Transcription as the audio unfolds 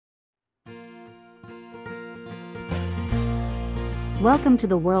Welcome to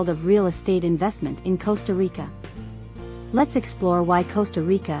the world of real estate investment in Costa Rica. Let's explore why Costa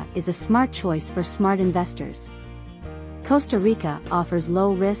Rica is a smart choice for smart investors. Costa Rica offers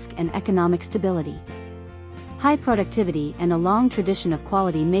low risk and economic stability. High productivity and a long tradition of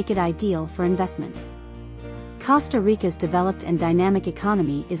quality make it ideal for investment. Costa Rica's developed and dynamic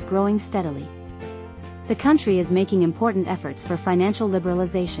economy is growing steadily. The country is making important efforts for financial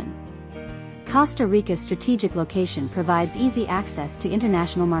liberalization. Costa Rica's strategic location provides easy access to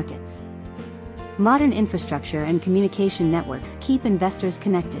international markets. Modern infrastructure and communication networks keep investors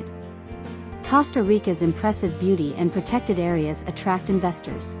connected. Costa Rica's impressive beauty and protected areas attract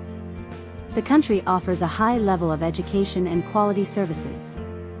investors. The country offers a high level of education and quality services.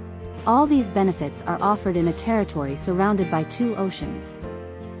 All these benefits are offered in a territory surrounded by two oceans.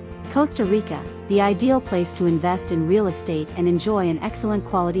 Costa Rica, the ideal place to invest in real estate and enjoy an excellent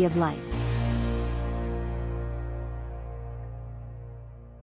quality of life.